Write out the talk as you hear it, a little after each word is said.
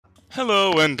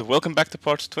Hello and welcome back to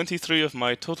part 23 of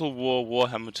my Total War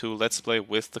Warhammer 2 Let's Play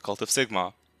with the Cult of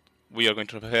Sigmar. We are going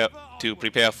to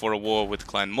prepare for a war with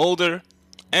Clan Mulder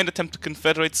and attempt to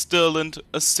confederate Stirland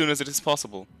as soon as it is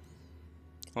possible.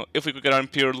 Well, if we could get our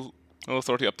Imperial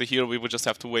Authority up to here, we would just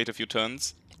have to wait a few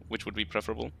turns, which would be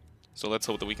preferable. So let's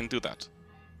hope that we can do that.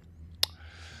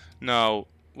 Now,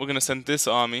 we're gonna send this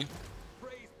army.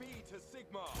 Praise be to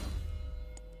Sigmar.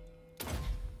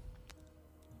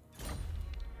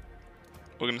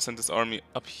 We're gonna send this army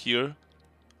up here.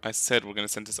 I said we're gonna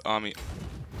send this army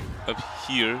up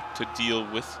here to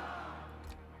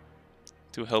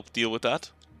help deal with that.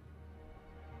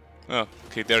 Oh,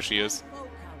 okay, there she is.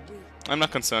 I'm not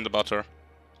concerned about her.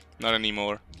 Not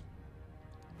anymore.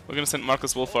 We're gonna send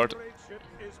Marcus Wolfhard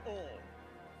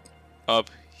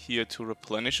up here to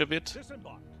replenish a bit.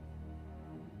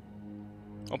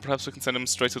 Or perhaps we can send him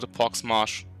straight to the Pox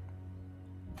Marsh.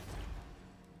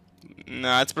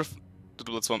 Nah, it's to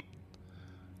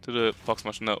the Pox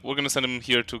Marsh. No, we're gonna send him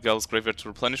here to Gal's Graveyard to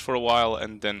replenish for a while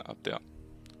and then up there.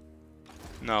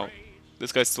 Now,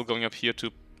 this guy's still going up here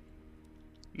to...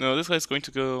 No, this guy's going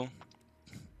to go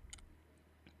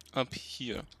up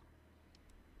here.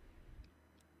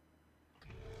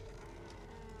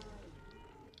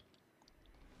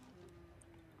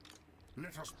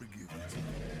 Let us begin.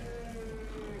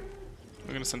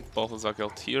 We're gonna send Balthazar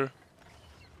Gelt here.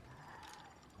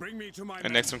 Bring me to my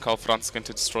And next turn, Karl Franz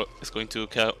is going to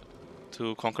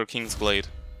conquer Kingsglade.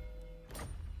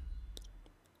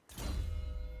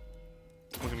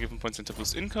 We're gonna give him points in to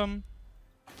boost income,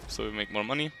 so we make more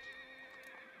money.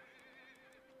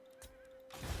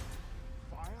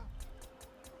 fire.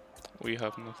 We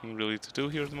have nothing really to do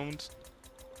here at the moment.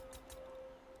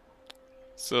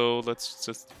 So let's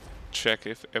just check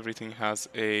if everything has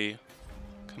a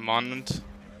commandment.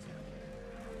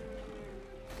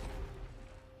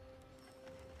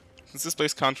 Since this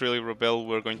place can't really rebel,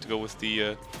 we're going to go with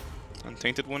the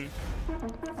Untainted one.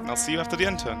 And I'll see you after the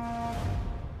end turn.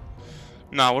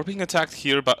 Now, we're being attacked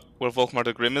here by where Volkmar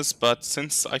the Grim is, but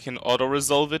since I can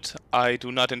auto-resolve it, I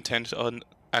do not intend on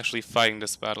actually fighting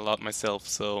this battle out myself,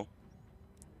 so...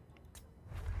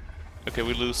 Okay,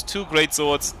 we lose 2 Great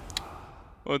Swords.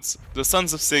 It's the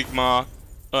Sons of Sigmar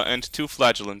and 2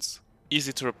 Flagellants.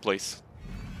 Easy to replace.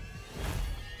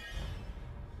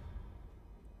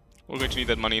 We're going to need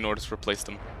that money in order to replace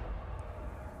them.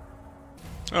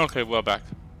 Okay, we're back.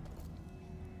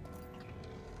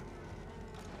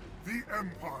 The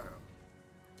Empire.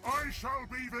 I shall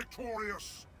be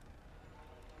victorious.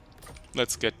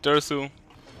 Let's get Dursu.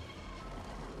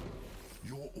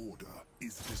 Your order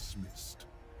is dismissed.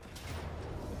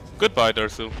 Goodbye,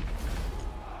 Dursu.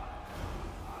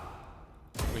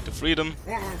 Way to freedom.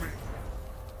 Follow me.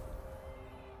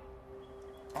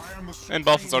 I am the And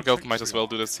Balthazar supreme Gelt might as well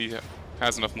do patriarch. this, he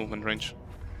has enough movement range.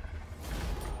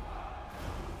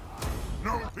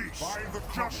 No peace. By the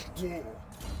just war.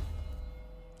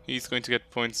 He's going to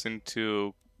get points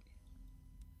into...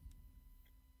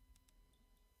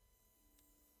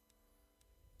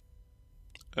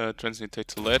 Transmutate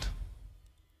to lead.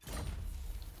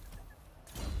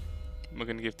 We're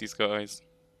gonna give these guys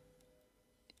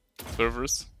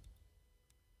fervors.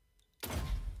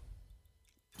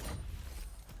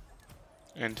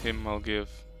 And him I'll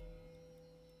give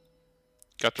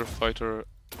Gutter Fighter.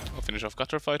 I'll finish off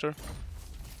Gutter Fighter.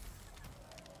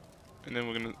 And then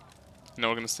we're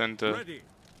gonna send Ready.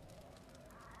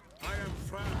 I am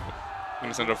Fran. we're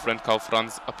gonna send our friend Karl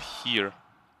Franz up here.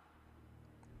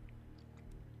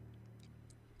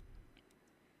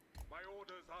 My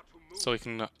orders are to move.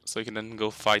 So he can then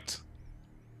go fight.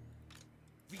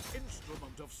 The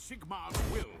instrument of Sigmar's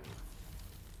will.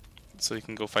 So he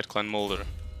can go fight Clan Mulder.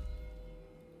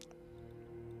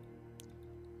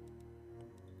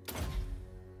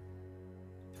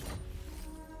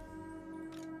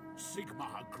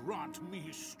 Sigmar, grant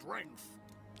me strength.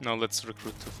 Now let's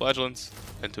recruit 2 Flagellants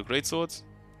and 2 Greatswords.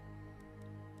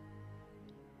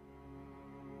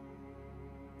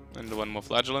 And 1 more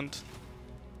Flagellant.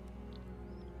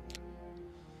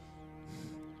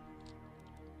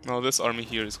 Now this army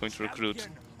here is going to recruit...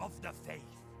 Champion of the faith.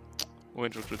 We're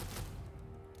going to recruit...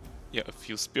 Yeah, a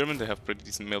few Spearmen, they have pretty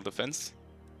decent melee defense.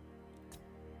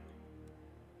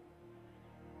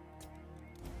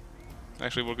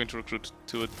 Actually, we're going to recruit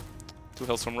 2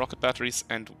 Hellstorm rocket batteries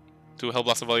and 2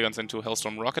 Hellblaster volley guns and 2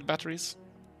 Hellstorm rocket batteries.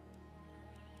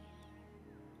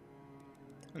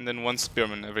 And then 1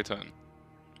 Spearman every turn.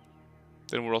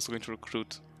 Then we're also going to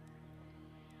recruit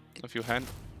a few 3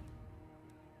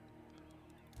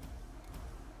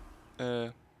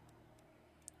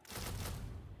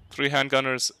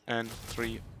 handgunners and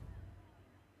 3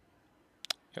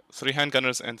 Yeah, 3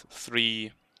 handgunners and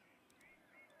 3...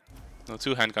 No,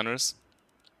 2 handgunners.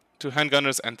 2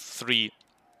 handgunners and 3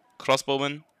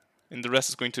 crossbowmen. And the rest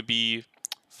is going to be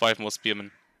 5 more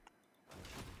spearmen.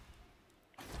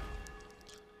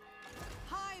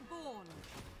 Highborn.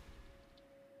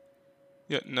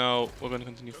 Yeah, now we're going to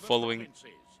continue following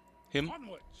him.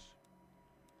 Onwards.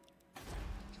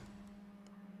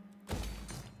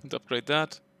 And upgrade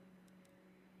that.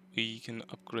 We can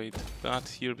upgrade that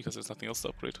here because there's nothing else to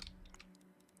upgrade.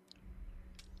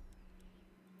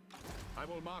 I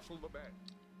will marshal the men.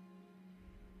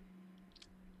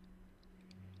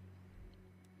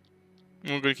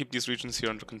 And we're going to keep these regions here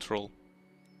under control.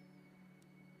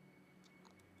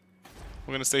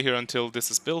 We're going to stay here until this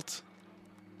is built,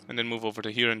 and then move over to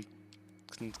here and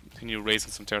continue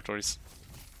raising some territories.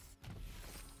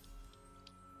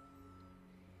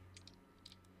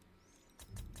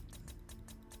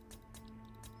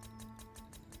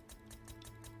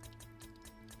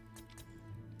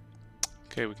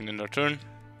 Okay, we can end our turn.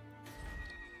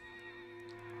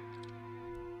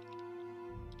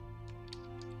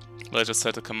 Let's just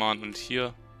set a commandment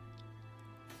here.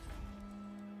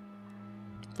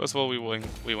 First of all, we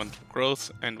want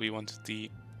growth, and we want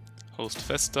the host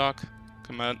Festdag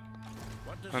commandment.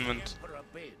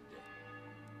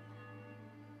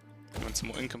 We want some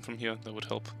more income from here, that would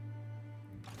help.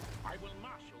 I will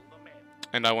marshal the men.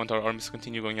 And I want our armies to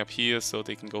continue going up here so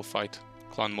they can go fight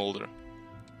Clan Molder.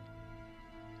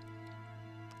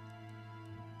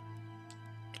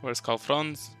 Where's Karl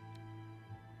Franz?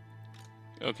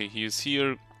 Okay, he is here,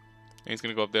 and he's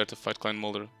gonna go up there to fight Clan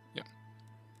Molder. Yeah.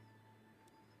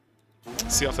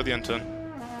 See you after the end turn.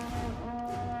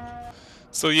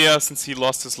 So yeah, since he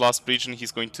lost his last region,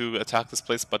 he's going to attack this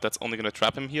place, but that's only gonna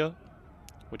trap him here,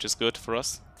 which is good for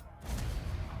us.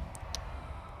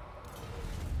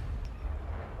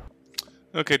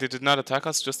 Okay, they did not attack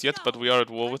us just yet, but we are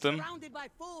at war with them. Surrounded by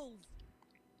fools.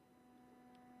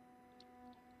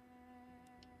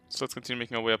 So let's continue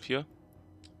making our way up here.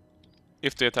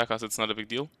 If they attack us, it's not a big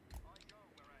deal.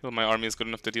 Well, my army is good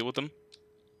enough to deal with them.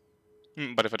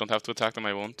 But if I don't have to attack them,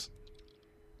 I won't.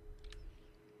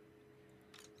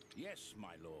 Yes,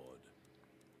 my lord.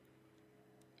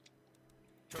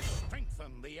 To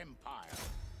strengthen the empire.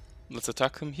 Let's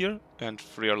attack them here and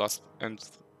free our last and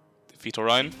defeat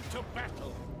Orion. To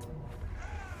battle.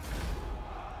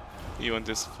 You want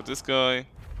this for this guy.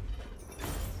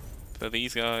 For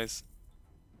these guys.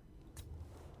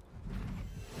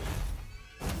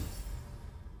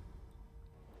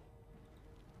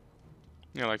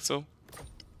 Yeah, like so.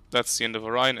 That's the end of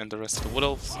Orion and the rest of the Wood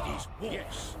Elves.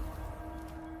 Yes.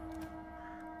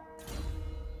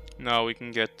 Now we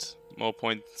can get more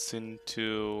points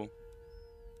into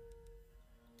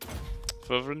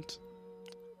Fervor.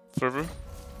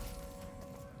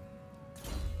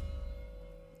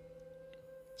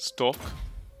 Stalk.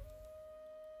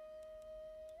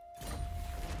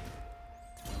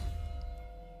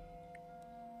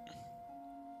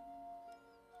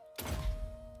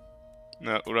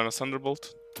 Uranus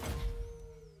Thunderbolt.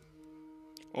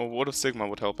 Or Word of Sigma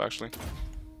would help actually.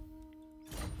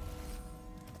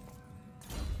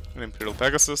 An Imperial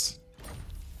Pegasus.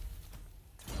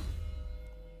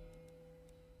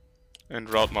 And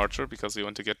Route Marcher because we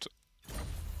want to get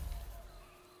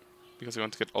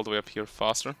all the way up here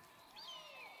faster.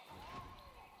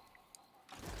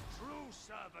 True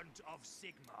servant of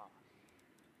Sigma.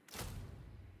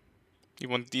 You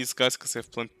want these guys because they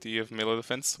have plenty of melee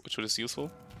defense, which is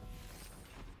useful.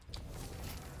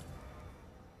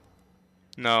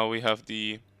 Now we have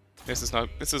the... This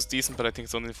is decent, but I think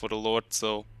it's only for the Lord,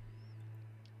 so...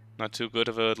 Not too good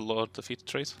of a Lord defeat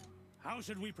trait. How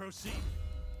should we proceed?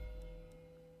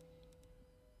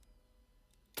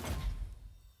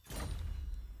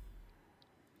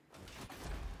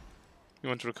 We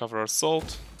want to recover our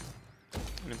salt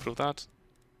and improve that.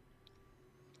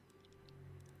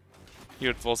 Here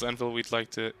at Vol's Anvil, we'd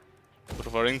like to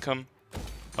improve our income,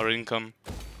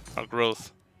 our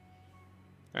growth,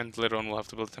 and later on we'll have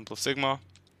to build a Temple of Sigma.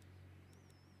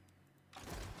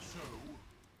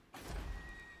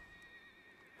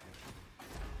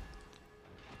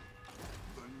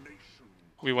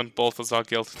 We want Balthazar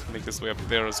Guild to make his way up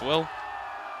there as well.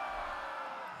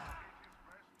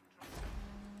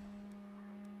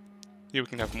 Here we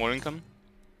can have more income.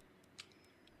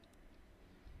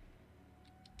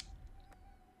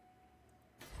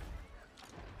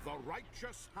 The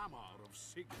righteous hammer of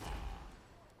Sigma.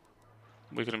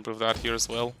 We could improve that here as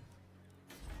well.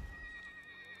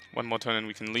 One more turn and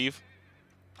we can leave.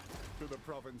 To the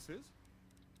provinces.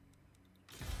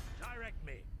 Direct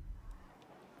me.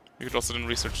 We could also then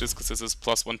research this because this is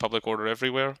 +1 public order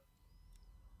everywhere.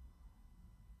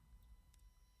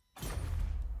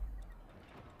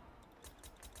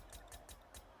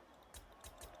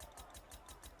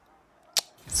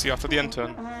 See you after the end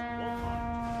turn.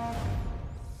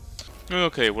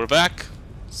 Okay, we're back.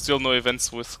 Still no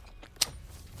events with...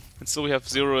 And still we have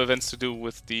 0 events to do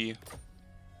with the...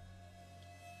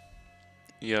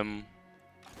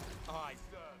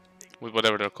 with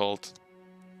whatever they're called.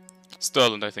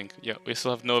 Stirland, I think. Yeah, we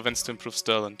still have no events to improve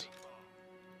Stirland.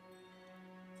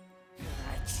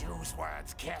 Choose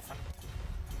words carefully.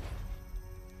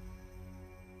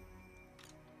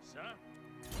 Sir?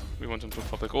 We want to improve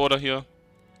public order here.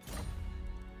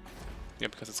 Yeah,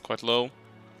 because it's quite low.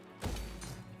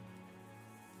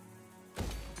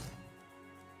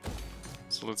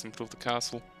 So let's improve the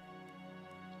castle.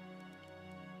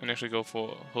 And actually go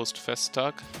for Host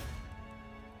Festtag.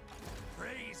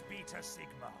 Praise be to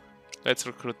Sigma. Let's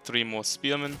recruit 3 more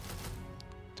spearmen.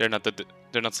 They're not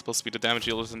supposed to be the damage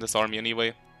dealers in this army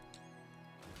anyway.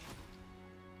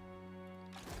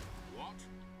 What?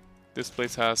 This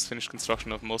place has finished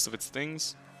construction of most of its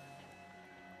things.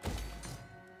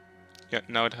 Yeah,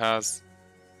 now it has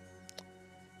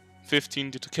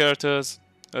 15 due to characters,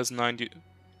 has 9 due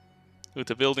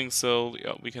to building, so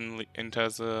yeah, we can. And it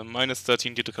has a minus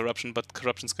 13 due to corruption, but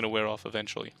corruption's gonna wear off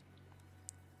eventually.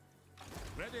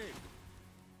 Ready.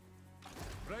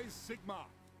 Praise Sigma.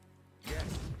 Yes.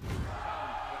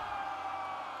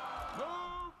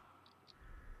 Move.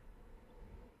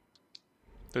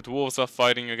 The dwarves are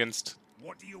fighting against.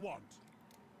 What do you want?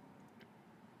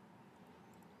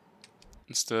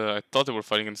 I thought they were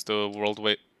fighting against the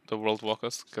World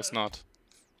Walkers. Guess not.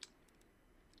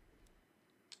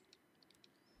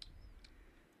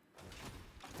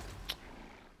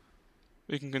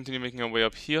 We can continue making our way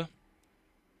up here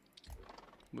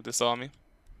with this army.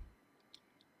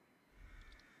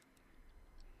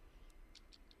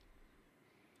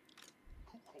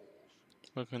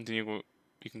 We can continue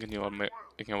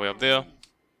making our way up there,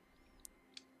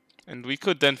 and we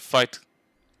could then fight.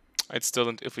 I'd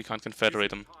still, if we can't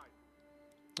confederate them,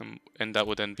 and that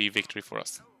would then be victory for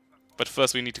us. But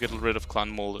first, we need to get rid of Clan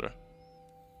Molder.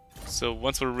 So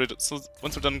once we're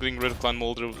done getting rid of Clan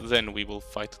Molder, then we will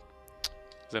fight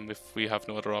them if we have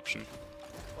no other option.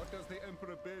 What does the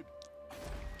Emperor bid?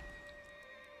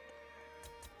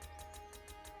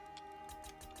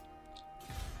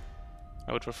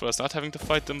 I would prefer us not having to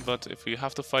fight them, but if we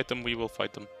have to fight them, we will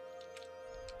fight them.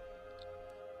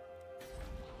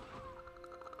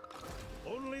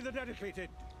 Only the dedicated.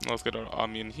 Now let's get our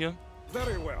army in here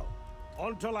Very well.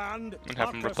 On to land. and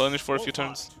have them Marcus replenish for a few will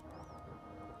turns.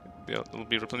 fight. They'll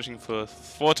be replenishing for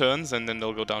 4 turns, and then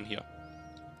they'll go down here.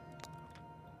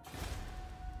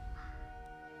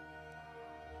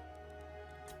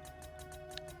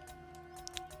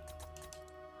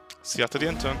 See you after the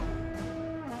end turn.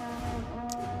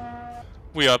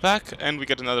 We are back, and we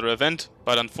get another event,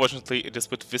 but unfortunately it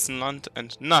is with Wissenland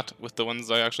and not with the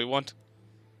ones I actually want.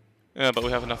 Yeah, but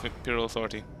we have enough Imperial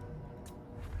Authority.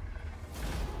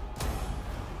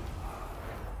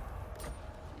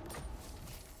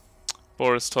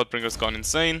 Boris Todbringer's gone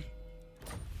insane.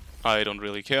 I don't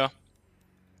really care.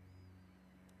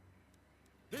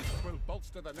 This will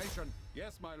bolster the nation.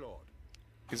 Yes, my lord.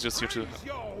 He's just here to... Raise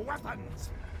your weapons.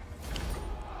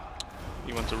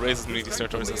 We want to raise as many of these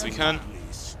territories as we can.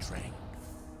 Strength.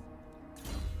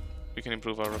 We can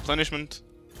improve our replenishment.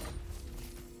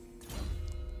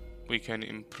 We can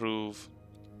improve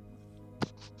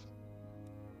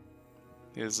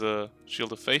his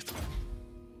Shield of Faith.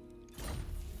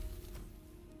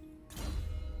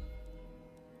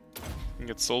 We can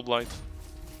get Soul Blight.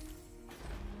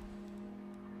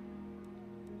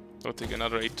 It would take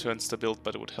another 8 turns to build,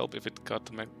 but it would help if it got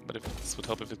this would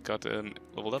help if it got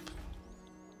leveled up.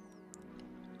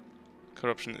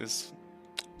 Corruption is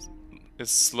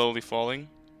slowly falling.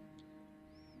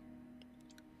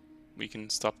 We can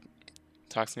stop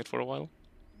taxing it for a while.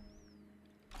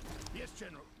 Yes,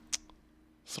 General.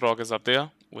 Throg is up there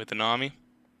with an army.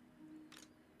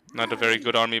 Not a very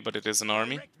good army, but it is an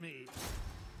army. Direct me.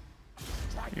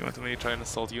 You want me to try and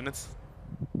assault units?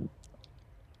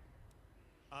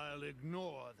 I'll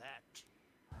ignore that.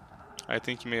 I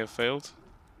think you may have failed.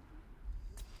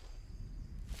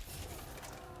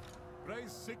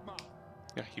 Praise Sigma.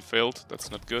 Yeah, he failed. That's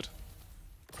not good.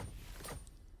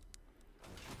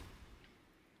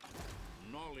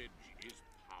 Knowledge is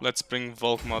power. Let's bring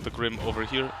Volkmar the Grim over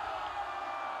here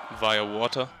via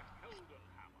water.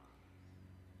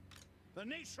 The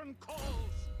nation calls.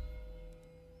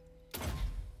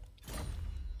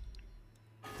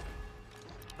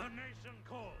 The nation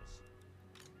calls.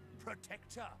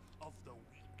 Protector of the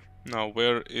weak. Now,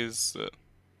 where is...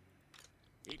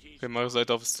 It is okay,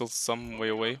 Marzaidov is still some way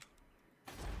away.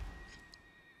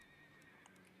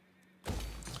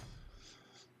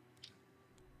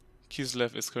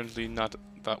 Kislev is currently not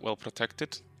that well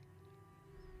protected.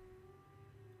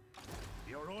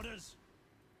 Your orders?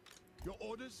 Your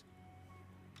orders?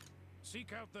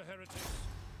 Seek out the heretics.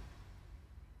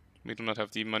 We do not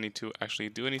have the money to actually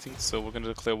do anything, so we're going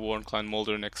to declare war on Clan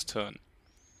Mulder next turn.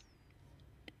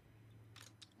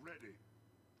 Ready.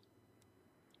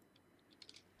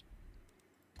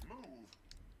 Move.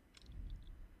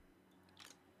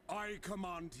 I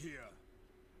command here.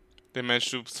 They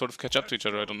managed to sort of catch up to each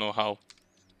other, I don't know how.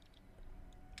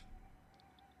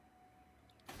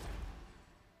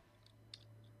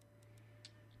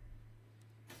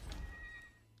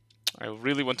 I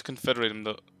really want to confederate him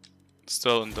though,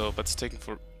 Sterling though, but it's taking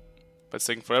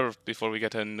forever before we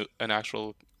get an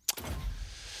actual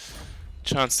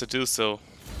chance to do so.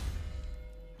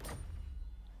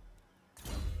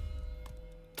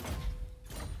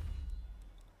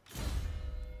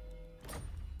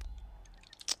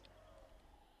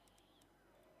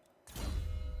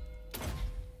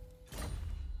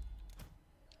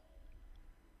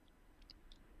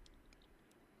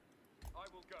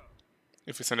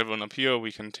 If we send everyone up here,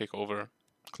 we can take over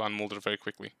Clan Mulder very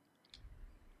quickly.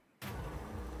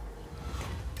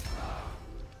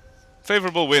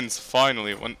 Favorable wins,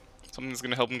 finally, when something's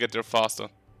gonna help him get there faster.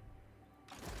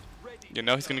 Yeah,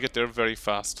 now he's gonna get there very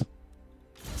fast.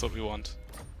 That's what we want.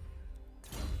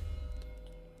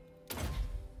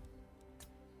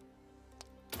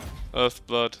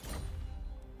 Earthblood.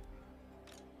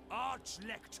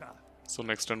 Arch-Lector. So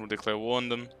next turn we'll declare war on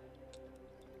them.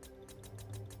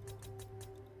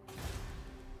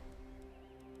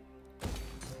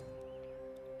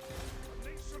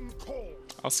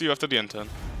 I'll see you after the end turn.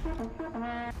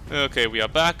 Okay, we are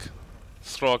back.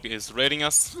 Throg is raiding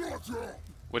us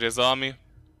with his army.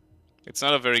 It's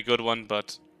not a very good one,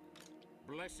 but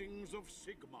Blessings of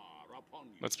Sigmar upon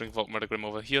you. let's bring Volkmar the Grim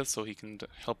over here so he can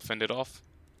help fend it off.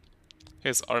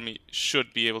 His army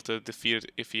should be able to defeat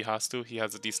it if he has to. He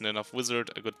has a decent enough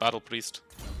wizard, a good battle priest.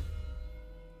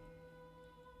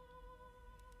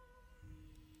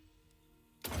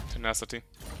 Tenacity,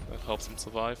 that helps him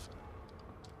survive.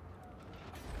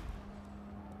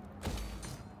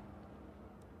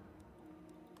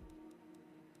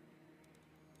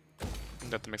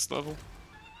 And at the next level,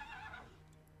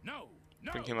 No,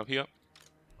 no. bring him up here.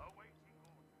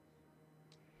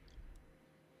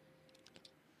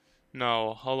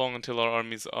 Now, how long until our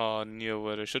armies are near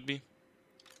where they should be?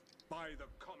 By the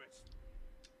comet.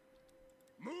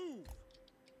 Move.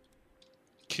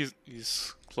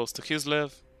 He's close to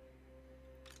Kislev.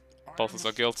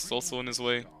 Balthazar Gelt's is also on his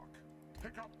way.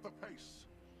 Pick up the pace.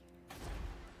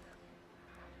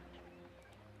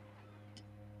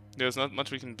 There's not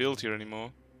much we can build here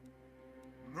anymore.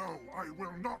 No, I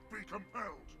will not be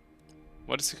compelled.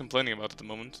 What is he complaining about at the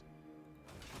moment?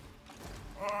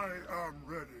 I am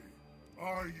ready.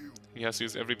 Are you? He has to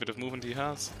use every bit of movement he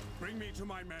has. Bring me to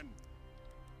my men.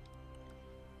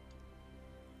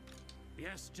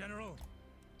 Yes, General.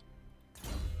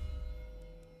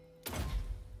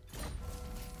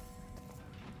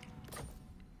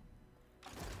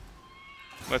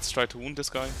 Let's try to wound this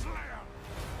guy.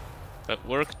 That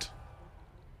worked.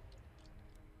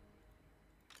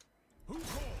 Who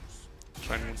calls?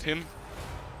 Try and wound him.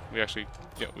 We actually,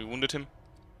 yeah, we wounded him.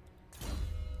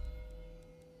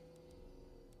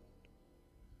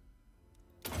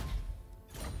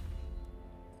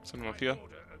 Send him up here.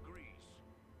 Order agrees.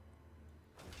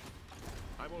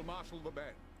 I will marshal the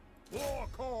men. War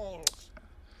calls.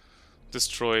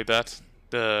 Destroy that.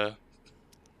 The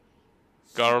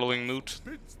Garling Moot.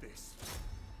 Bids this.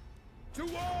 To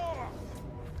war!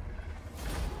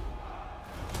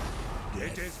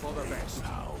 It is for the best.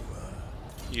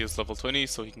 He is level 20,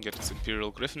 so he can get his Imperial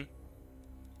Griffin.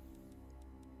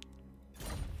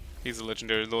 He's a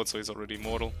legendary lord, so he's already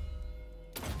immortal.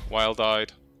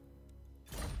 Wild-eyed.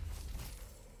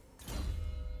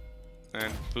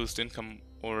 And boost income,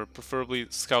 or preferably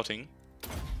scouting.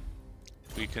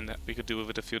 We could do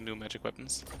with a few new magic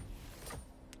weapons.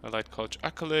 A light college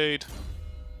accolade.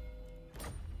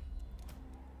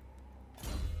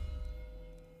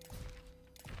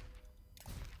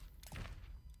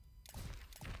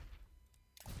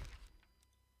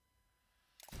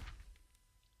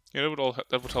 Yeah,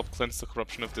 that would help cleanse the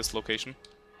corruption of this location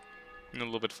a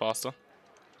little bit faster.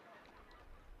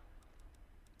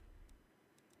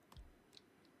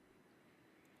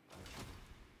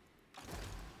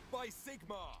 By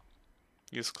Sigmar.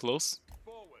 He is close.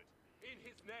 Forward. In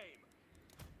his name.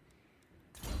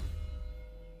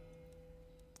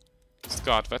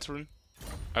 Scarred veteran.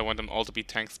 I want them all to be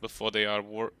tanks before they are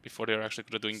actually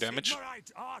good at doing damage.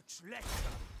 Sigmarite Arch-Lector.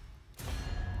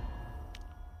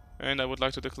 And I would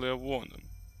like to declare war on them.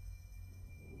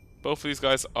 Both of these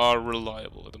guys are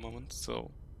reliable at the moment,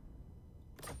 so...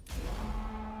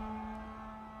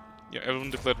 Yeah, everyone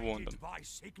declared war on them. By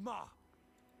Sigma,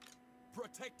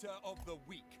 protector of the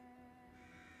weak.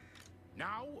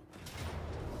 Now,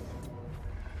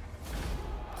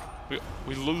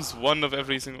 We lose one of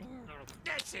every single...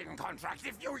 that's in contract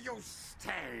if you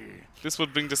stay. This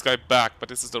would bring this guy back, but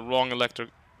this is the wrong electric...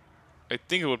 I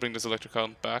think it would bring this electric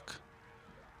count back.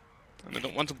 And I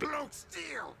don't want to... Bloat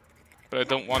steel. But I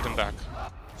don't want him back.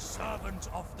 Servant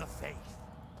of the faith.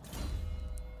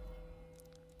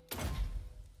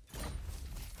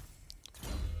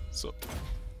 So...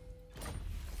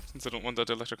 Since I don't want that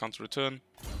electric count to return...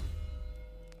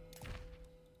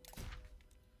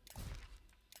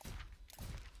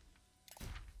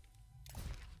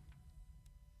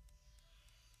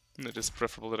 It is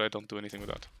preferable that I don't do anything with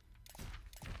that.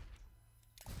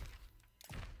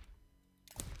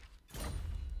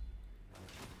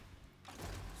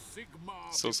 Sigma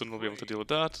So soon we'll be able to deal with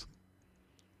that.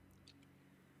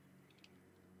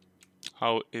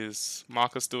 How is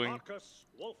Marcus doing? Marcus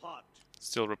Wolfhard.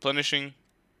 Still replenishing.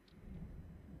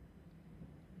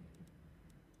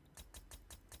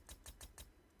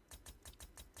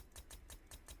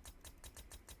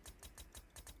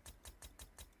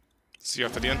 See you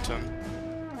after the end turn.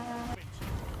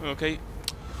 Okay,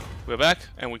 we're back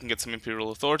and we can get some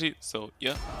Imperial Authority, so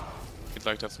yeah, we'd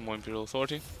like to have some more Imperial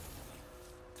Authority.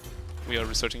 We are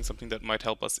researching something that might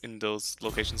help us in those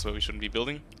locations where we shouldn't be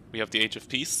building. We have the Age of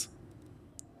Peace.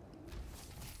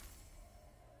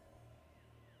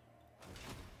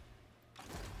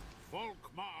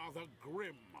 Volkmar the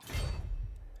Grim.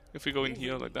 If we go in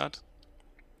here like that,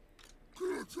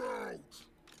 Get out!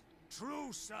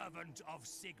 True servant of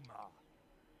Sigma.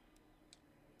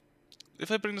 if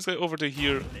I bring this guy over to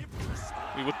here,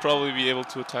 we would probably be able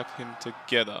to attack him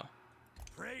together.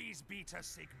 Praise be to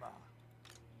Sigma.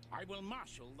 I will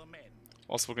marshal the men.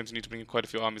 Also, we're going to need to bring in quite a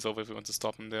few armies over if we want to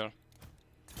stop him there.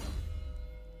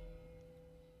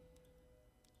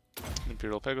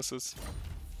 Imperial Pegasus.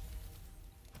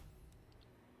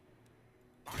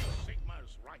 By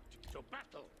Sigma's right to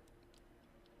battle.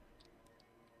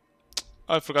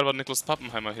 I forgot about Nicholas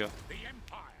Pappenheimer here. The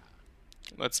Empire.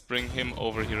 Let's bring him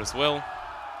over here as well.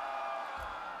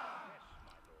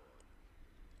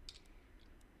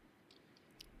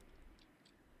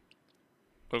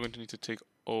 We're going to need to take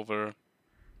over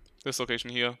this location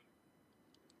here.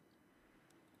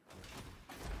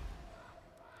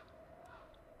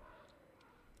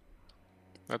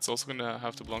 That's also going to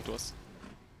have to belong to us.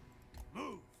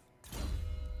 Move.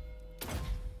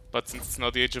 But since it's now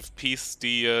the Age of Peace,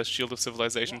 the Shield of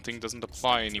Civilization thing doesn't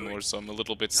apply anymore, so I'm a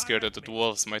little bit scared that the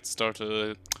dwarves might start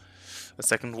a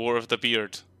second War of the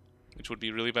Beard, which would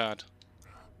be really bad.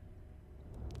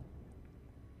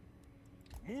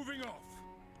 Moving off.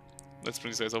 Let's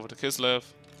bring these guys over to Kislev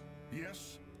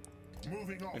Yes.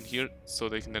 Moving off. and here, so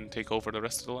they can then take over the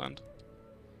rest of the land.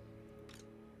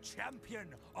 Champion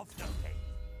of the faith.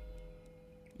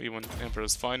 We want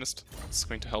Emperor's Finest. It's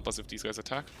going to help us if these guys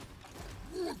attack.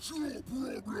 What's your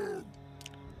problem?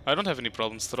 I don't have any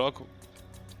problems, Throg.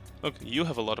 Look, you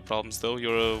have a lot of problems though.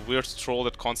 You're a weird troll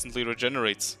that constantly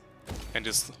regenerates and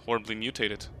is horribly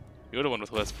mutated. You're the one with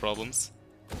who has problems.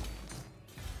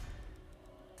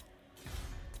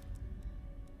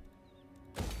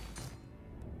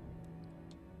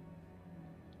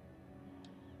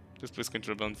 This place can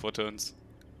rebel in 4 turns.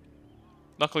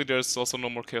 Luckily there's also no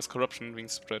more Chaos Corruption being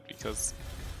spread because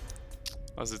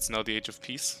as it's now the Age of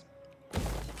Peace.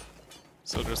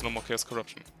 So there's no more Chaos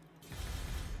Corruption.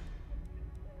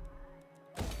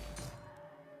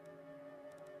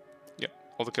 Yeah,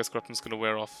 all the Chaos Corruption is gonna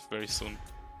wear off very soon.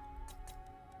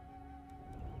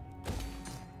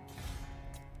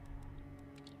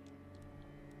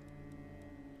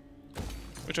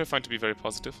 Which I find to be very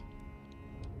positive.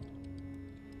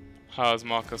 Has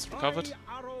Marcus recovered?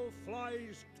 My arrow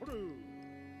flies true.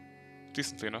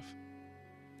 Decently enough.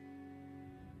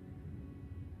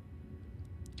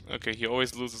 Okay, he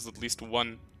always loses at least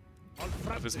one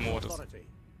of his mortars.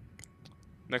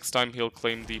 Next time he'll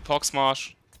claim the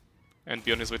Poxmarsh and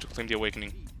be on his way to claim the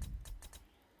Awakening.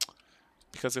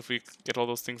 Because if we get all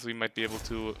those things, we might be able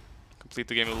to complete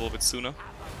the game a little bit sooner.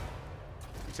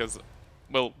 Because,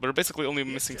 well, we're basically only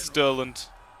missing Stirland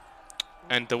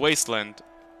and the Wasteland.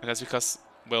 And that's because,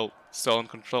 well, Stirland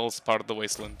controls part of the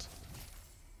Wasteland.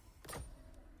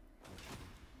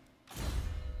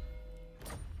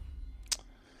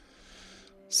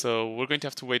 So we're going to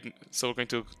have to wait, so we're going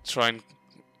to try and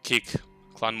kick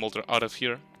Clan Molder out of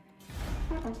here.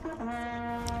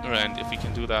 And if we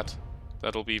can do that,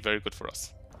 that'll be very good for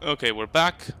us. Okay, we're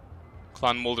back.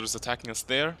 Clan Molder is attacking us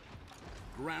there.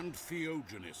 Grand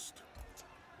Theogenist.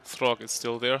 Throg is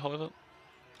still there, however.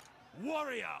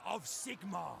 Warrior of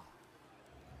Sigmar.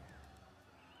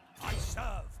 I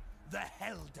serve the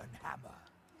Heldenhammer.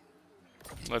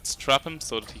 Let's trap him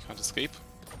so that he can't escape.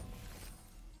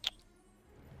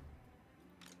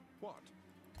 What?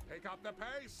 Take up the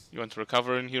pace. You want to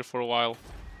recover in here for a while.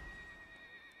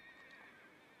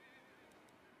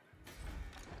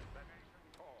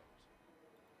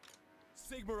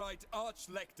 Sigmarite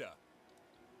Archlector.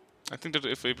 I think that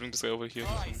if we bring this guy over here,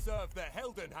 I serve the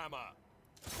Heldenhammer.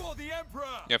 For the Emperor.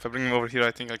 yeah, if I bring him over here,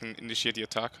 I think I can initiate the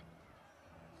attack.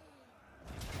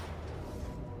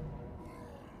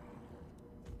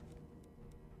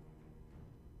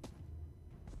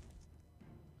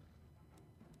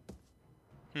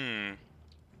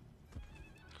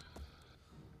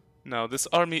 Now, this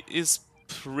army is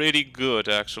pretty good,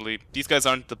 actually. These guys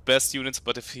aren't the best units,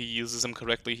 but if he uses them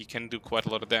correctly, he can do quite a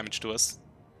lot of damage to us.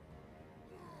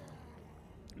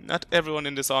 Not everyone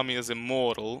in this army is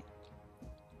immortal.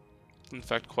 In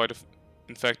fact,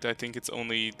 I think it's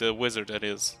only the wizard that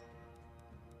is.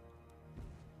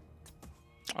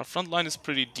 Our front line is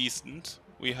pretty decent.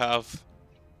 We have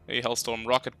a Hellstorm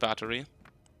rocket battery.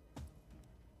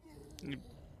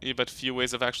 But few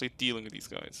ways of actually dealing with these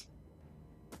guys.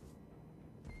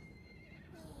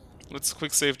 Let's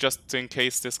quick save just in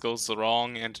case this goes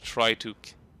wrong and try to...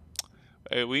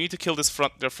 we need to kill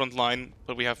their front line,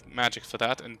 but we have magic for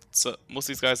that, and so most of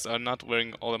these guys are not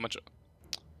wearing all that much...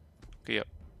 Okay, yeah.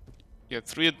 Yeah,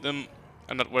 3 of them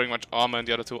are not wearing much armor and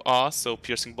the other 2 are, so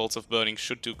piercing bolts of burning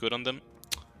should do good on them.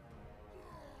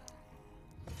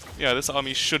 Yeah, this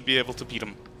army should be able to beat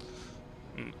him.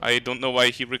 I don't know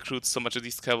why he recruits so much of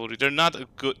these cavalry. They're not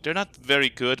very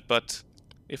good, but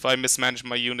if I mismanage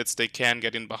my units, they can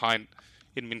get in behind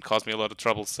and cause me a lot of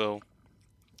trouble, so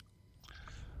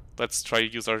let's try to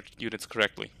use our units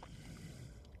correctly.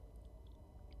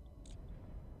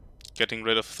 Getting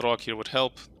rid of Throg here would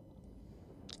help.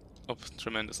 Oh,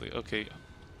 tremendously. Okay.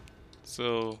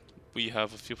 So we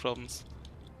have a few problems.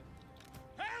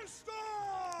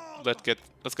 Let's get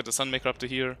the Sunmaker up to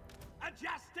here.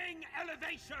 Adjusting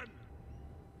elevation.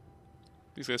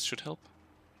 These guys should help.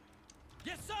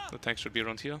 Yes, sir. The tanks should be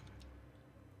around here.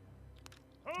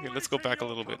 Okay, let's go back a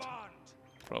little bit.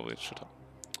 Probably it should help.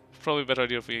 Probably a better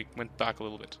idea if we went back a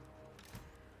little bit.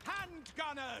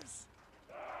 Handgunners.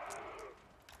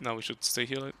 Now we should stay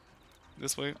here, like,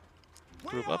 this way.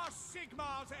 Group up.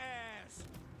 Sigmar's heirs.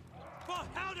 For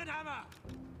Heldenhammer.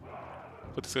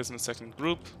 Put these guys in a second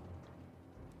group.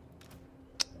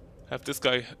 Have this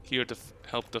guy here to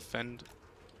help defend.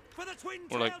 For the twin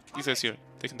Or like, these guys here.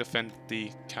 They can defend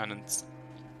the cannons.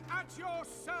 At your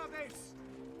service.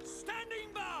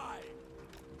 Standing by.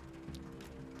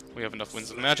 We have enough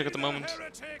winds of magic at the moment.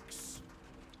 Heretics.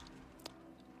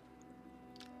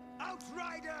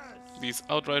 Outriders. These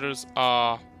outriders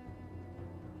are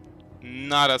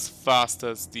not as fast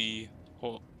as the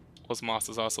horse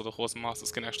masters are, so the horse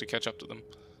masters can actually catch up to them.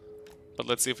 But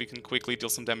let's see if we can quickly deal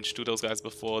some damage to those guys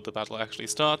before the battle actually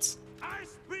starts. I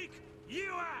speak,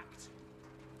 you act.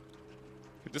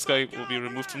 This guy will be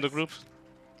removed from the group,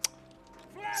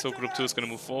 so group 2 is going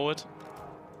to move forward.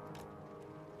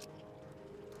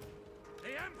 The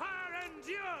Empire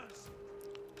endures.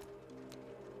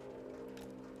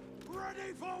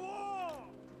 Ready for war.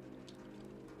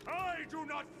 I do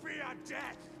not fear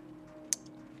death.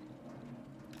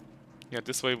 Yeah,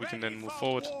 this way we can then move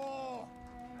forward.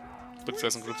 Put this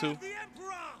guys in group 2.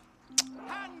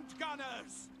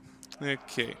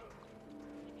 Okay.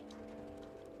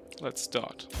 Let's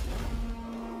start.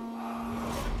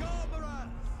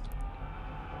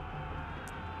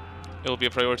 It'll be a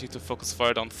priority to focus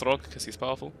fire on Throg, because he's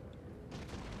powerful.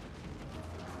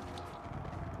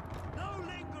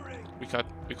 We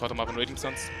caught him up in Raging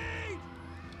Suns.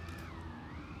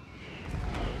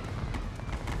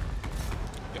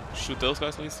 Yeah, shoot those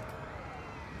guys, please.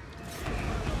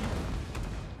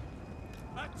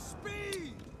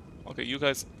 Okay, you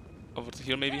guys over to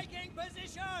here, maybe.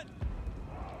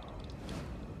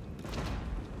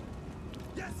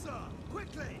 Yes, sir.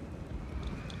 Quickly.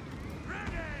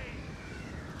 Ready.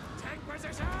 Take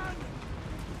position.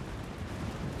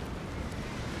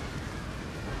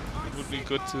 It would be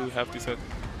good to have these guys.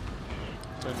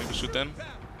 So maybe shoot them.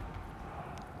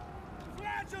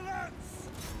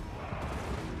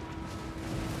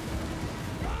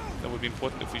 That would be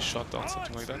important if we shot down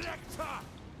something like that.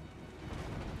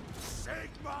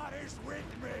 Sigmar is with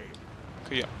me.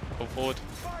 Okay, yeah, go forward.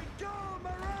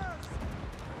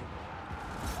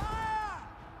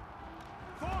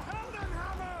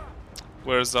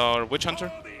 Where's our witch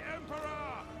hunter?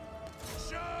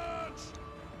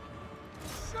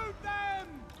 Shoot them.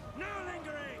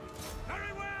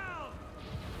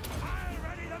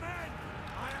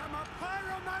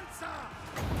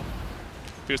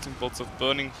 Piercing bolts of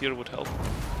burning here would help.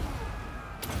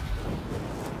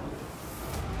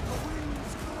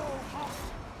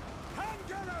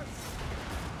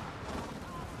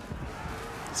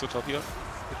 This would help here.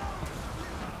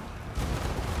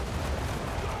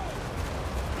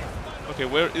 Okay,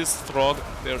 where is Throg?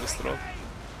 There is Throg.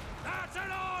 That's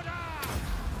an order!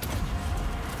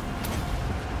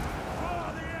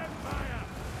 For the Empire!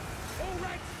 All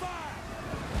ranks fire!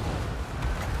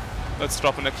 Let's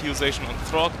drop an accusation on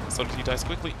Throg so that he dies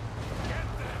quickly.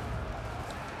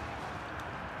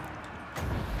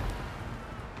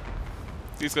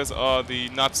 These guys are the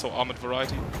not so armored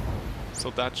variety, so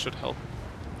that should help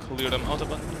clear them out a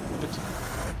bit.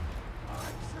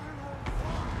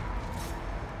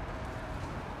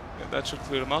 Yeah, that should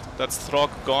clear them out. That's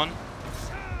Throg gone.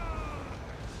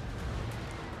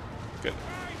 Good.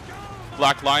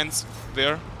 Black lines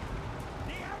there.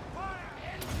 The Empire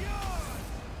endures!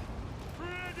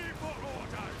 Ready for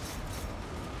orders!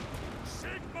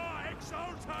 Sigma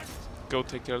Exultant! Go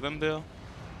take care of them there.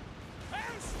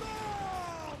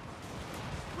 Hellstorm!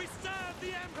 We serve the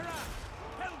Emperor!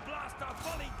 Hellblaster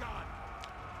volley gun!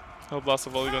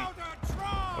 Hellblaster volley gun. Powder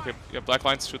try! Okay, yeah, black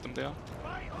lines, shoot them there.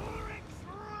 By Ulrich's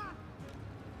wrath!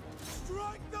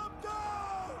 Strike them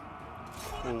down!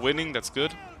 We're winning, that's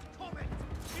good. Comet!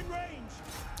 In range!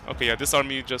 Okay, yeah, this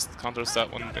army just counters that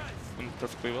one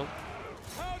perfectly well.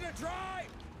 Powder dry!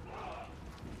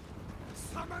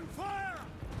 Summon fire!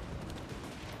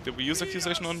 Did we use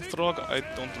accusation on Throg? I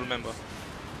don't remember.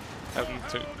 Haven't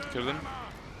killed him.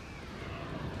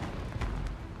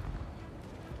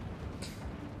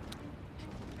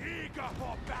 Eager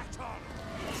for battle!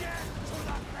 Jet to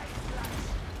the faceless!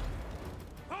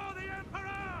 For the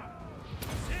Emperor!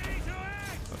 See to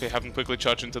it! Okay, have them quickly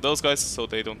charge into those guys so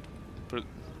they don't...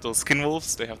 Those skin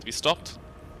wolves, they have to be stopped.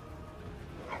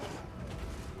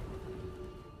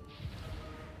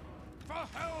 For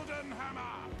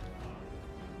Heldenhammer!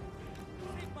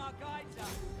 Sigma guides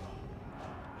us!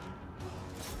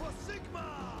 For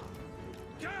Sigma!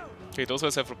 Go! Okay, those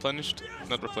guys have replenished.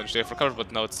 Not replenished, they have recovered,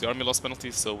 but now it's the army loss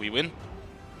penalty, so we win.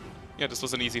 Yeah, this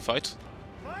was an easy fight.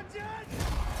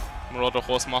 Marauder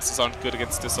Horse Masters aren't good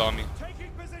against this army. Taking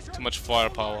position! Too much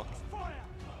firepower. Fire!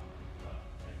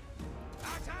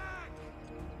 Attack!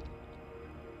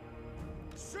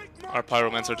 Sigma Our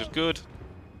Pyromancer did good.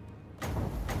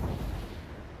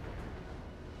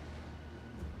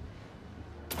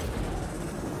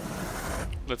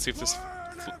 Let's see if this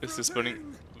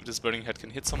burning head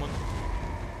can hit someone.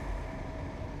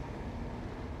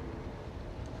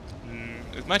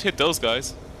 It might hit those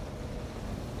guys.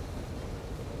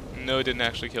 No, it didn't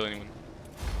actually kill anyone.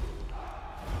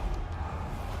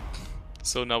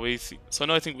 So now I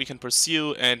think we can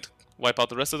pursue and wipe out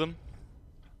the rest of them.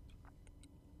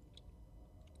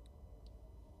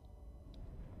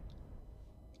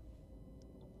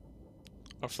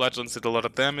 Our flagellants did a lot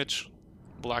of damage.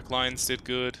 Black Lions did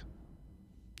good.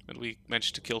 And we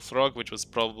managed to kill Throg, which was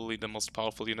probably the most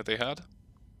powerful unit they had.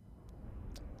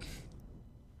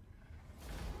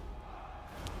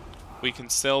 We can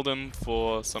sell them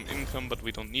for some income, but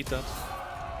we don't need that.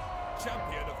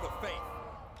 Champion of the faith.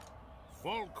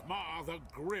 Volkmar the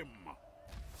Grim!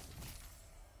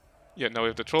 Yeah, now we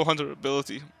have the Troll Hunter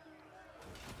ability.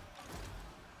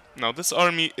 Now this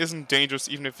army isn't dangerous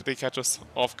even if they catch us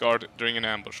off guard during an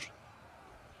ambush.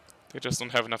 They just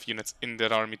don't have enough units in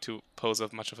that army to pose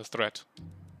as much of a threat.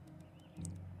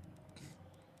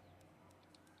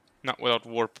 Not without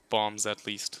warp bombs, at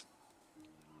least.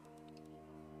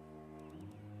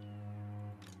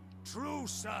 True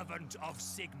servant of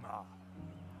Sigma!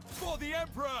 For the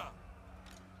Emperor!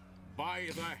 By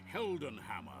the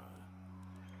Heldenhammer!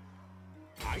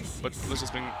 But let's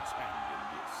just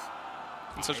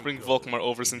bring Volkmar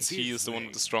over since he is the one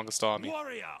with the strongest army.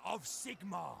 Warrior of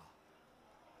Sigma!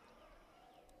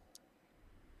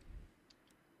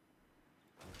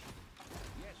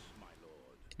 Yes, my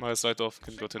lord. Meisterleithof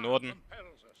can go to Norden.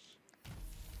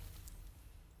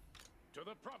 To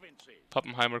the provinces.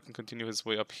 Pappenheimer can continue his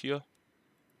way up here.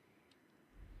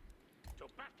 To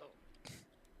battle.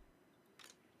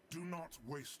 Do not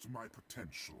waste my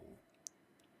potential.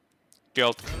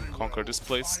 Geld can conquer this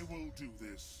place. I will do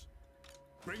this.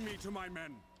 Bring me to my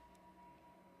men.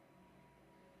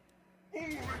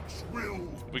 Ulrich's will.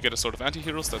 We get a sort of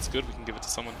anti-heroes, that's good, we can give it to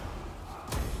someone.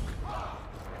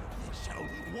 So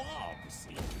warm,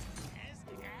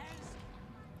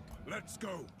 Let's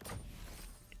go.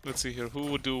 Let's see here, who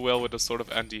would do well with a sort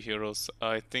of anti-heroes?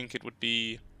 I think it would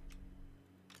be...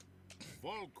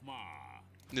 Volkmar.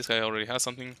 This guy already has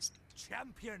something.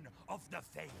 Champion of the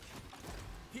faith.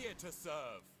 Here to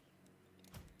serve.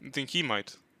 I think he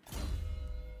might.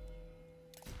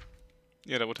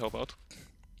 Yeah, that would help out.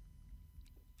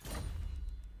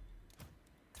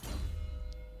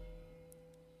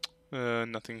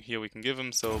 Nothing here we can give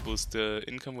him, so boost the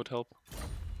income would help.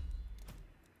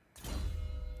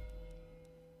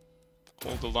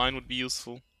 Hold the line would be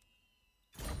useful.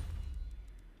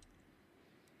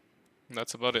 And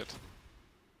that's about it.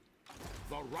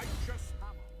 The righteous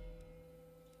hammer.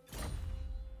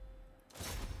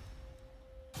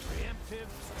 Preemptive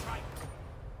strike.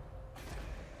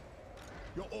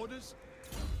 Your orders?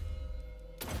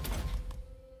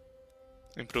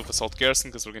 Improve assault garrison,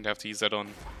 because we're going to have to use that on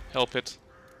Hell Pit.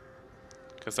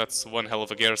 Because that's one hell of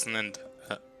a garrison, and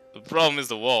the problem is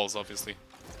the walls, obviously.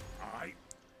 Aye.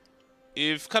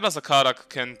 If Karasakarak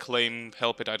can claim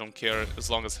Hell Pit, I don't care, as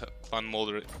long as Clan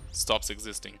Molder stops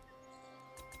existing.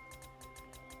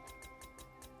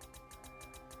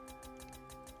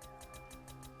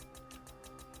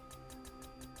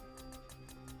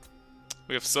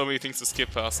 We have so many things to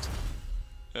skip past.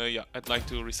 Yeah, I'd like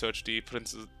to research the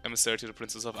emissary to the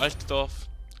Princess of Altdorf.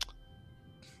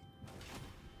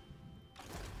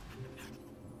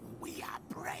 We are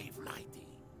brave, mighty.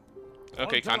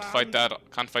 Okay, can't fight that.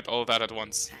 Can't fight all that at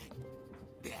once.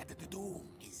 The doom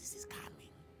is coming.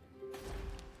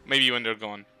 Maybe when they're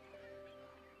gone.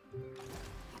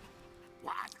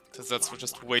 What? Because that's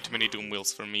just way too many Doom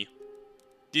Wheels for me.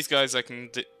 These guys I can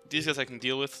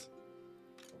deal with.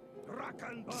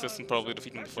 This doesn't probably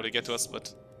defeat them before they get to us,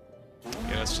 but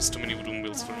yeah, that's just too many Doom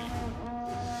Wheels for me.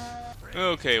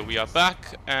 Okay, we are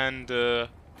back, and the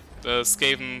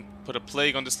Skaven put a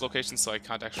plague on this location, so I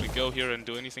can't actually go here and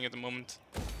do anything at the moment.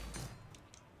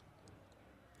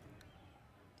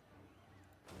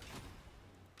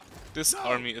 This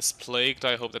army is plagued.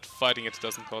 I hope that fighting it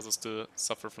doesn't cause us to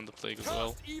suffer from the plague as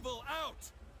well. Cast evil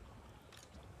out.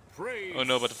 Praise Oh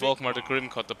no, but Volkmar the Sigmar. Grim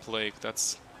caught the plague.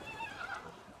 That's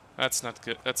not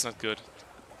good. That's not good.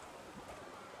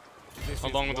 This How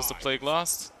is long does the why plague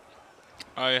last?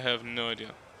 I have no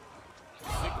idea.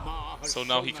 Sigmar has So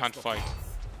now he shown us can't the fight.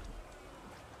 path.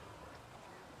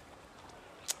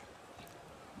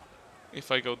 If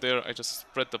I go there, I just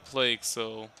spread the plague,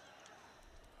 so...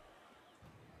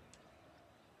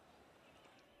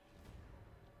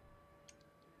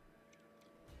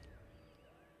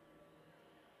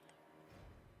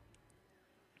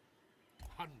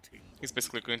 Hunting. He's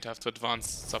basically going to have to advance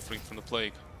suffering from the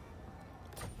plague.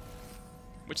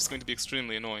 Which is going to be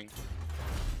extremely annoying.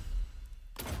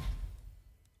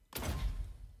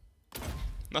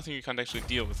 Nothing you can't actually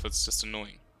deal with, it's just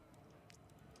annoying.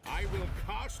 I will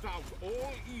cast out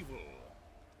all evil.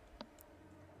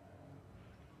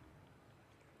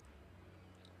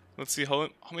 Let's see, how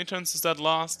many turns does that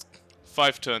last?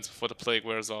 5 turns before the plague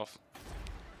wears off.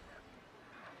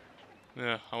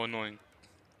 Yeah, how annoying.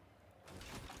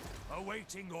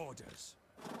 Awaiting orders.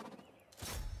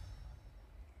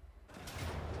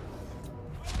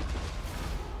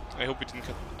 I hope we didn't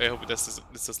cut, I hope this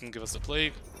doesn't give us the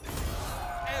plague.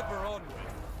 Ever onward.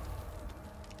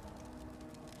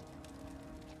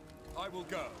 I will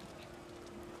go.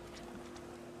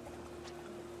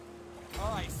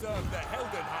 I serve the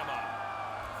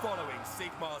Heldenhammer, following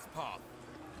Sigmar's path.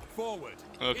 Forward.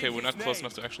 Okay, in we're his not close name.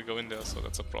 enough to actually go in there, so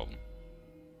that's a problem.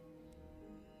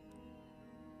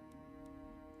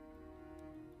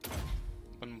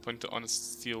 One point to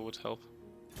honest steel would help.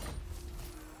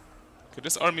 Okay,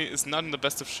 this army is not in the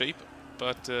best of shape,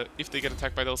 but if they get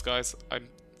attacked by those guys, I'm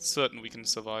certain we can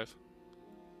survive.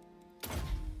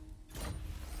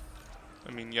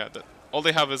 I mean, yeah, all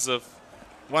they have is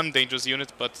one dangerous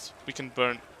unit, but we can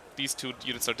burn. These 2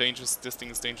 units are dangerous. This thing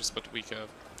is dangerous, but we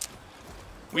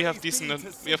have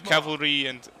decent. We have cavalry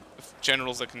and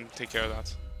generals that can take care of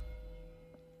that.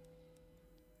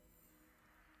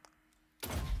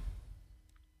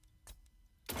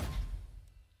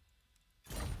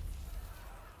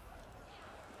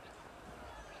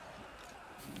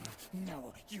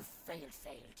 No, you failed.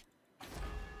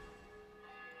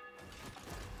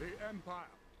 The Empire.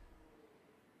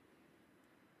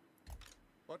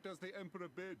 What does the Emperor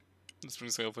bid? Let's bring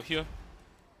this guy over here.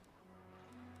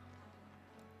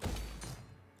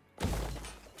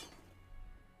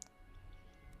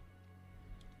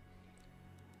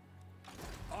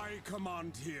 I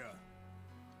command here.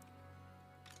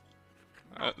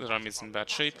 The army is in bad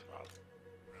shape.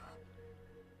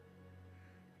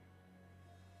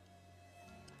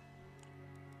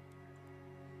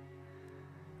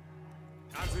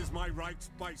 As is my right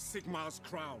by Sigmar's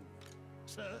crown.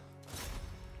 Sir?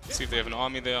 See if they have an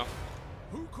army there.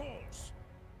 Who calls?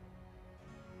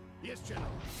 Yes, General.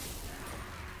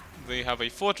 They have a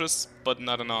fortress, but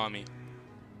not an army.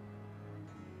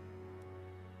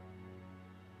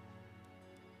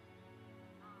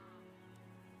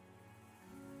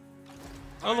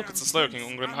 Oh look, it's the Slayer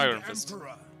King, Ungren Iron Fist.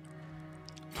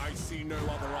 I see no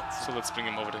other option. So let's bring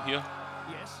him over to here.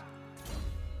 Yes.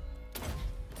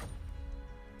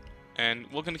 And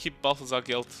we're gonna keep Balthazar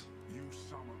Gelt. You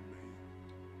summon me.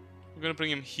 We're gonna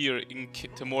bring him here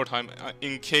to Mordheim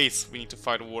in case we need to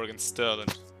fight a war against Sterling.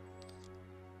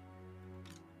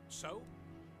 So?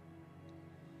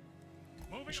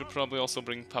 We should probably also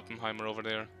bring Pappenheimer over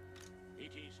there.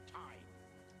 It is time.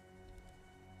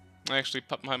 Actually,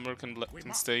 Pappenheimer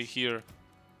can stay here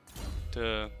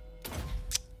to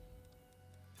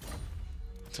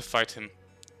fight him,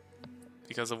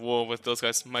 because a war with those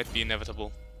guys might be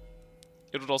inevitable.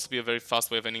 It would also be a very fast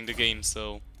way of ending the game,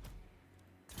 so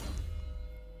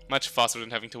much faster than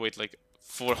having to wait like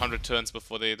 400 turns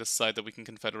before they decide that we can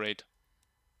confederate.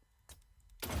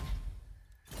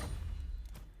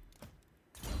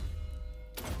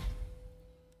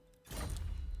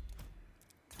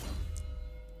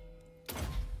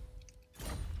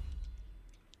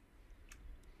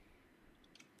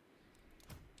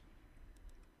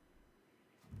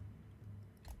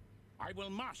 I will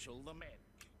marshal the men.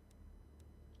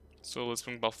 So let's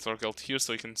bring Balthazar Gelt here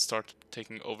so he can start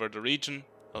taking over the region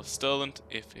of Stirland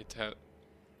if it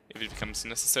becomes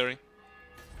necessary.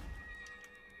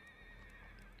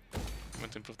 I'm going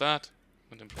to improve that.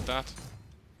 I'm going to improve that.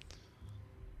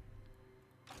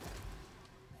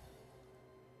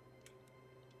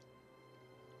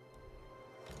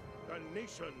 The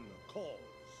nation calls.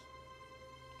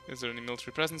 Is there any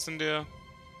military presence in there?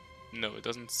 No, it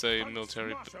doesn't say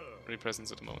military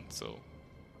presence at the moment, so...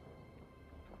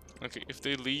 Okay, if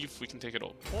they leave, we can take it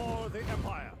all. For the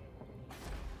Empire.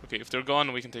 Okay, if they're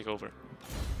gone, we can take over.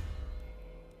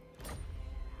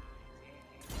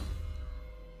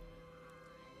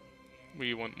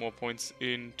 We want more points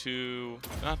into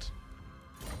that.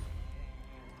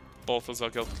 Balthazar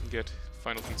Gelt can get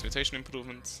final transmutation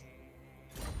improvements.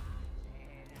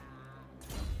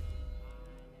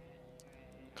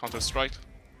 Counter-strike.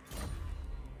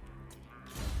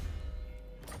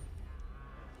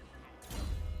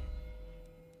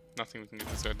 Nothing we can get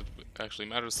this guy that actually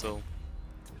matters, so...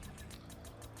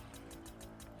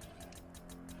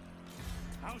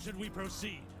 How should we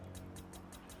proceed?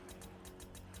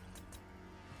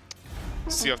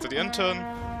 See you after the end turn.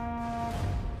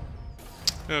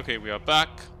 Okay, we are back.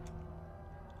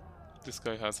 This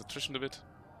guy has attrition a bit.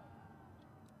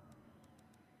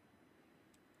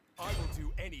 I will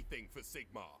do anything for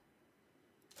Sigmar.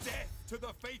 Death to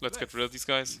the faithless. Let's get rid of these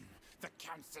guys. The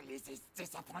council is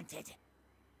disappointed.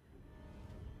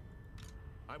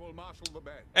 I will marshal the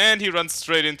men. And he runs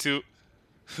straight into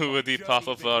the path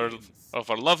of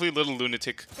our lovely little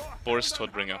lunatic Boris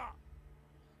Todbringer.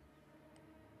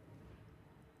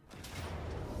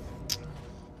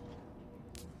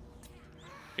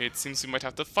 It seems we might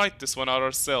have to fight this one out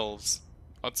ourselves.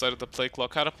 Outside of the Plague Claw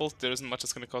Catapult, there isn't much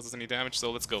that's going to cause us any damage,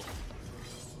 so let's go.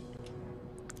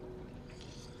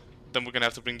 Then we're going to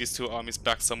have to bring these two armies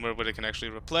back somewhere where they can actually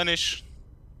replenish.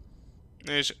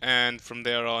 And from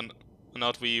there on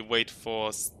out we wait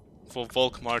for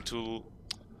Volkmar to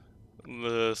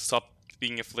stop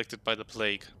being afflicted by the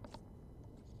plague.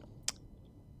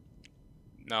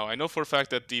 Now, I know for a fact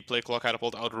that the Plague Claw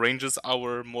Catapult outranges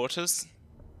our mortars.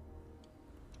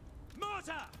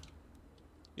 Mortar!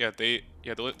 Yeah, they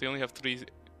only have 3.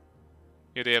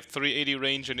 Yeah, they have 380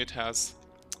 range, and it has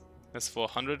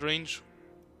 400 range.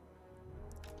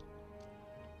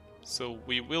 So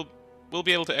we'll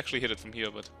be able to actually hit it from here,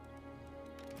 but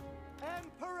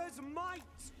Emperor's might!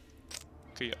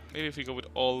 okay, yeah, maybe if we go with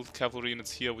all cavalry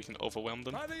units here, we can overwhelm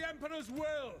them, By the Emperor's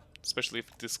will. especially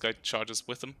if this guy charges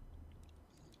with them.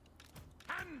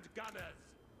 Hand gunners!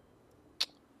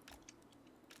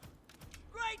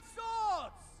 Great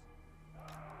swords!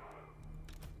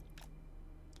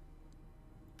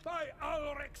 By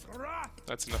Ulrich's wrath.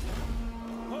 That's enough.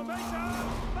 Formation.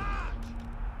 March.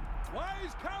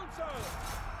 Wise counsel.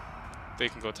 They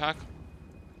can go attack,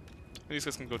 and these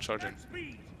guys can go charging.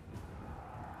 Speed!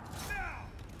 Now!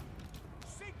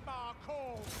 Sigmar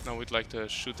calls! Now we'd like to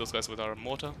shoot those guys with our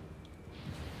mortar.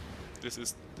 This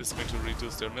is going to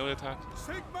reduce their melee attack.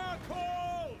 Sigmar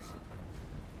calls.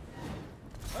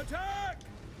 Attack.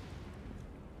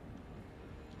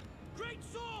 Great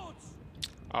swords!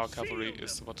 Our cavalry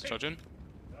is about to charge in.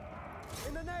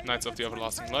 In the name Knights of the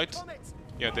Everlasting Light. Comet!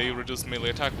 Yeah, they reduce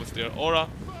melee attack with their aura.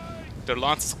 Their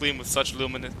lances gleam with such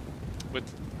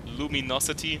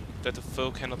luminosity that the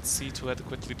foe cannot see to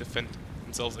adequately defend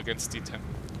themselves against the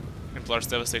Templar's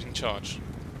devastating charge.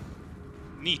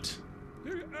 Neat.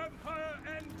 The Empire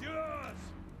endures.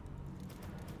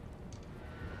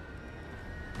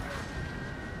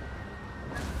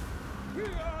 We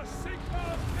are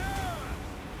Sigmar's heirs.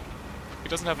 He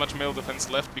doesn't have much melee defense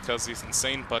left because he's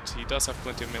insane, but he does have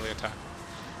plenty of melee attack.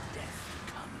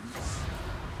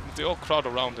 They all crowd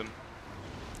around him.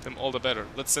 Them all the better.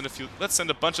 Let's send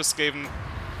a bunch of Skaven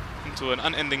into an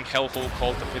unending hellhole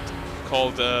called the Pit,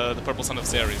 called the Purple Sun of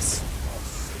Xeris.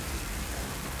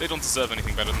 They don't deserve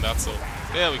anything better than that, so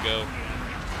there we go.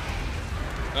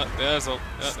 That's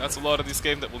a lot of these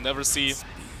Skaven that will never see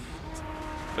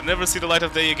the light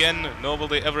of day again, nor will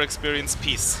they ever experience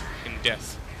peace in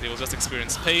death. They will just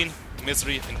experience pain,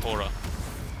 misery, and horror.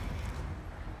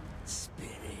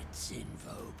 Spirits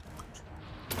invoked.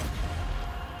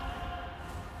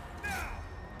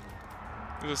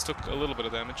 This took a little bit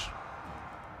of damage.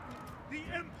 The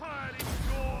Empire is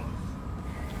yours!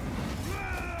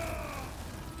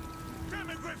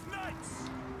 Demogryph Knights!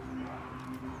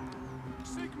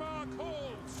 Sigmar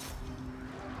calls!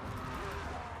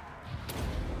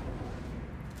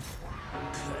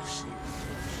 Curses.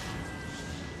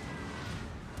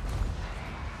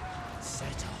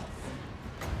 Set off.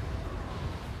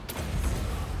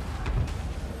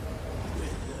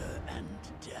 Wither and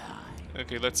die.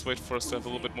 Okay, let's wait for us to have a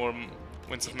little bit more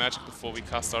Winds of Magic before we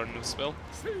cast our new spell.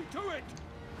 See to it!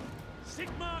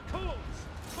 Sigmar calls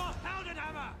for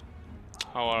Heldenhammer!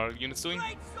 How are our units doing?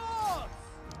 Great swords!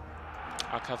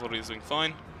 Our cavalry is doing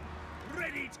fine.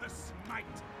 Ready to smite!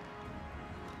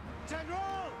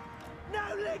 General!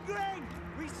 No lingering!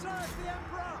 We serve the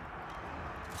Emperor!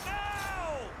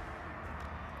 Now!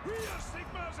 We are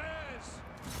Sigmar's heirs!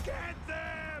 Get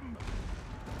them!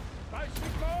 By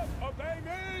Sigmar, obey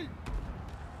me!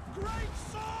 Great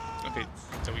swords! Okay,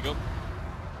 there we go.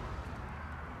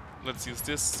 Let's use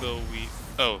this so we...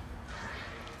 Oh.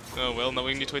 Oh well, now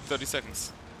we need to wait 30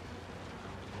 seconds.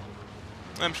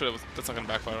 I'm sure that's not gonna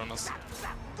backfire on us.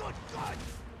 Good, good!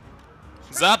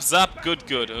 Zap, zap, good,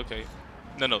 good, okay.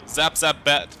 No, zap, zap,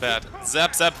 bad, bad.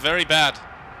 Zap, zap, very bad.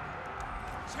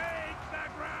 Take the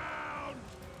ground!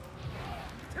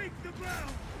 Take the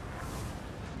ground!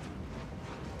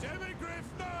 Demogryph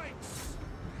Knights!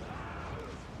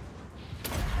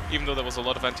 Even though there was a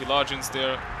lot of anti-Largians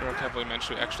there, our cavalry managed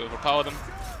to actually overpower them.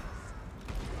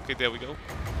 Okay, there we go.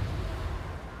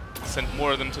 Send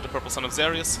more of them to the Purple Sun of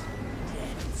Xeris.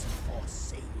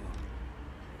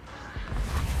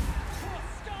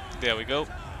 There we go.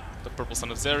 The Purple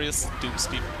Sun of Xeris dooms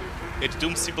people. It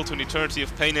dooms people to an eternity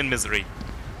of pain and misery.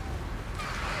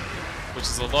 Which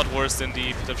is a lot worse than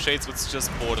the Pit of Shades, which is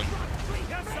just boredom.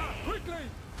 Yes, sir! Quickly!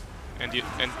 And you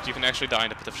can actually die in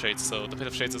the Pit of Shades, so the Pit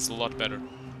of Shades is a lot better.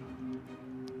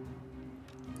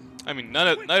 I mean,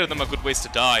 neither of them are good ways to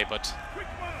die, but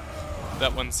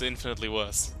that one's infinitely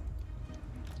worse.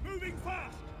 Moving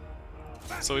fast!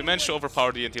 So we managed to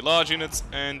overpower the anti-large units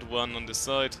and one on this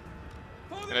side.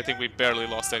 And I think we barely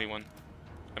lost anyone.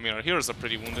 I mean, our heroes are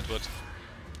pretty wounded, but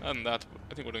other than that,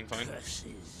 I think we're doing fine.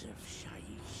 Curses of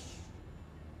Shaish.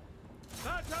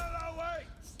 Battle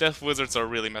awaits! Death Wizards are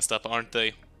really messed up, aren't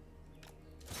they?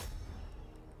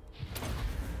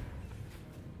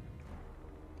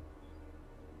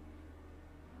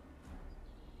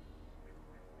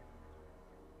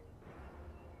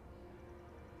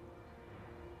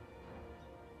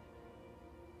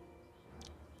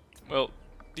 Well,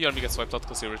 the army gets wiped out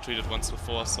because they retreated once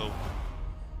before, so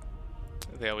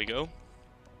there we go.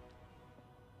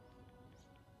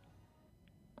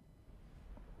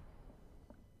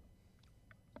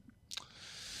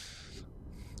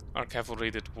 Our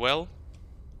cavalry did well.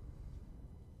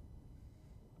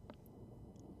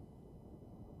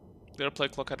 Their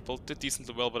Plague Claw Catapult did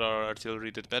decently well, but our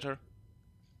artillery did better.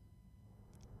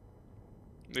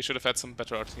 They should have had some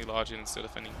better artillery instead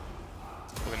of any.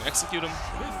 We're gonna execute them.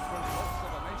 This will bolster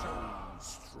the nation!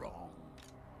 Strong.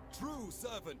 True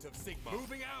servant of Sigmar.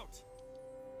 Moving out!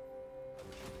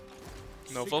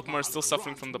 No, Volkmar is still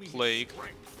suffering from the plague.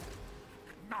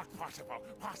 Not possible!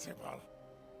 Possible!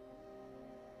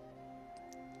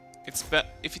 It's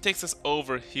if he takes us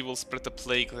over, he will spread the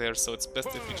plague there, so it's best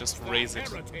if we just raise it.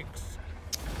 Heretics!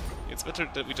 It's better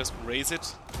that we just raise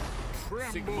it,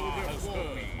 Sigmar has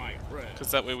heard my prayer.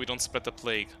 because that way we don't spread the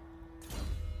plague.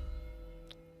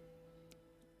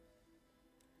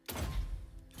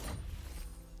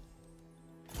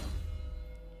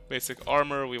 Basic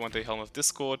armor, we want a Helm of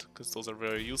Discord, because those are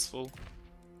very useful.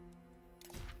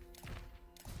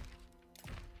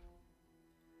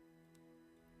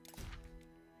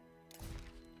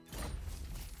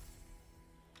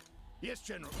 Yes,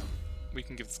 General. We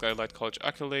can give the Skylight College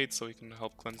accolade, so we can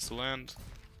help cleanse the land.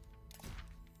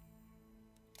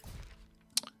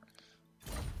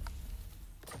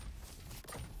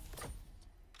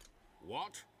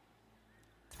 What?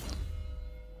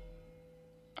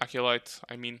 Acolyte,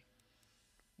 I mean.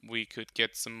 we could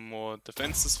get some more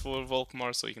defenses for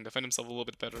Volkmar so he can defend himself a little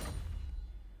bit better.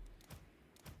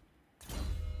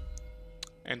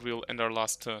 And we'll end our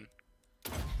last turn.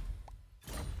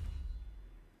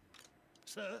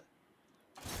 Sir?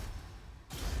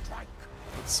 Strike.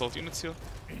 Assault units here.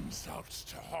 Insults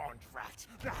to horned rat.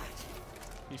 That.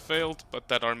 He failed, but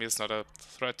that army is not a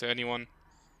threat to anyone.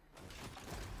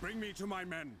 Bring me to my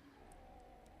men.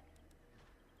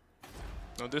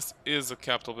 Now this is a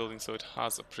capital building, so it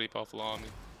has a pretty powerful army.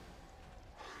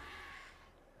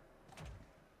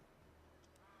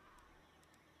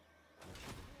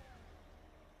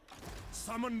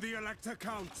 Summon the Elector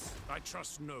Counts. I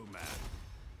trust no man.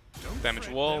 Don't Damage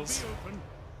fret, walls. they'll be open.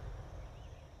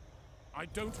 I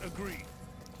don't agree.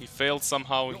 He failed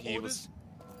somehow. Your It orders?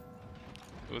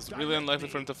 was really unlikely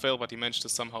for him to fail, but he managed to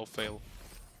somehow fail.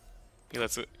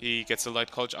 He gets a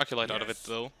light college acolyte out of it Yes.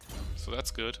 though, so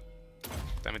that's good.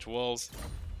 Damage walls.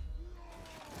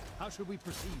 How should we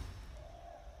proceed?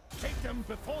 Take them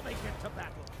before they get to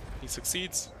battle. He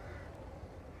succeeds.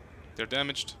 They're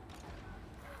damaged.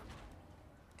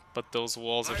 But those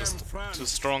walls are I am just France. too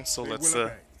strong, so They let's will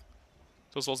obey.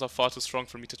 those walls are far too strong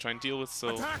for me to try and deal with, so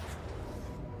Attack!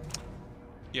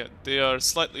 yeah, they are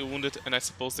slightly wounded and I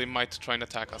suppose they might try and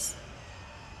attack us.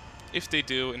 If they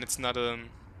do, and it's not an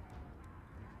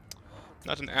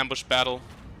ambush battle,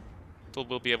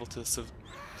 we'll be able to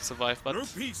survive, but No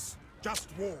peace, just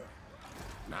war.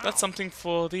 Now. that's something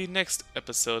for the next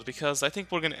episode, because I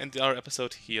think we're gonna end our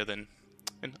episode here then.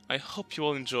 And I hope you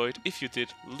all enjoyed. If you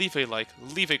did, leave a like,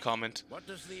 leave a comment, What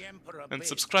does the Emperor and bid?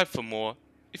 subscribe for more.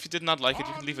 If you did not like it,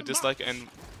 you can leave a dislike and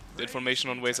the information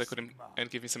on ways I could and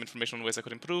give me some information on ways I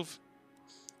could improve.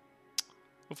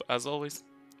 As always,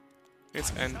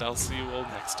 and I'll see you all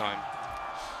next time.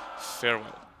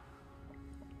 Farewell.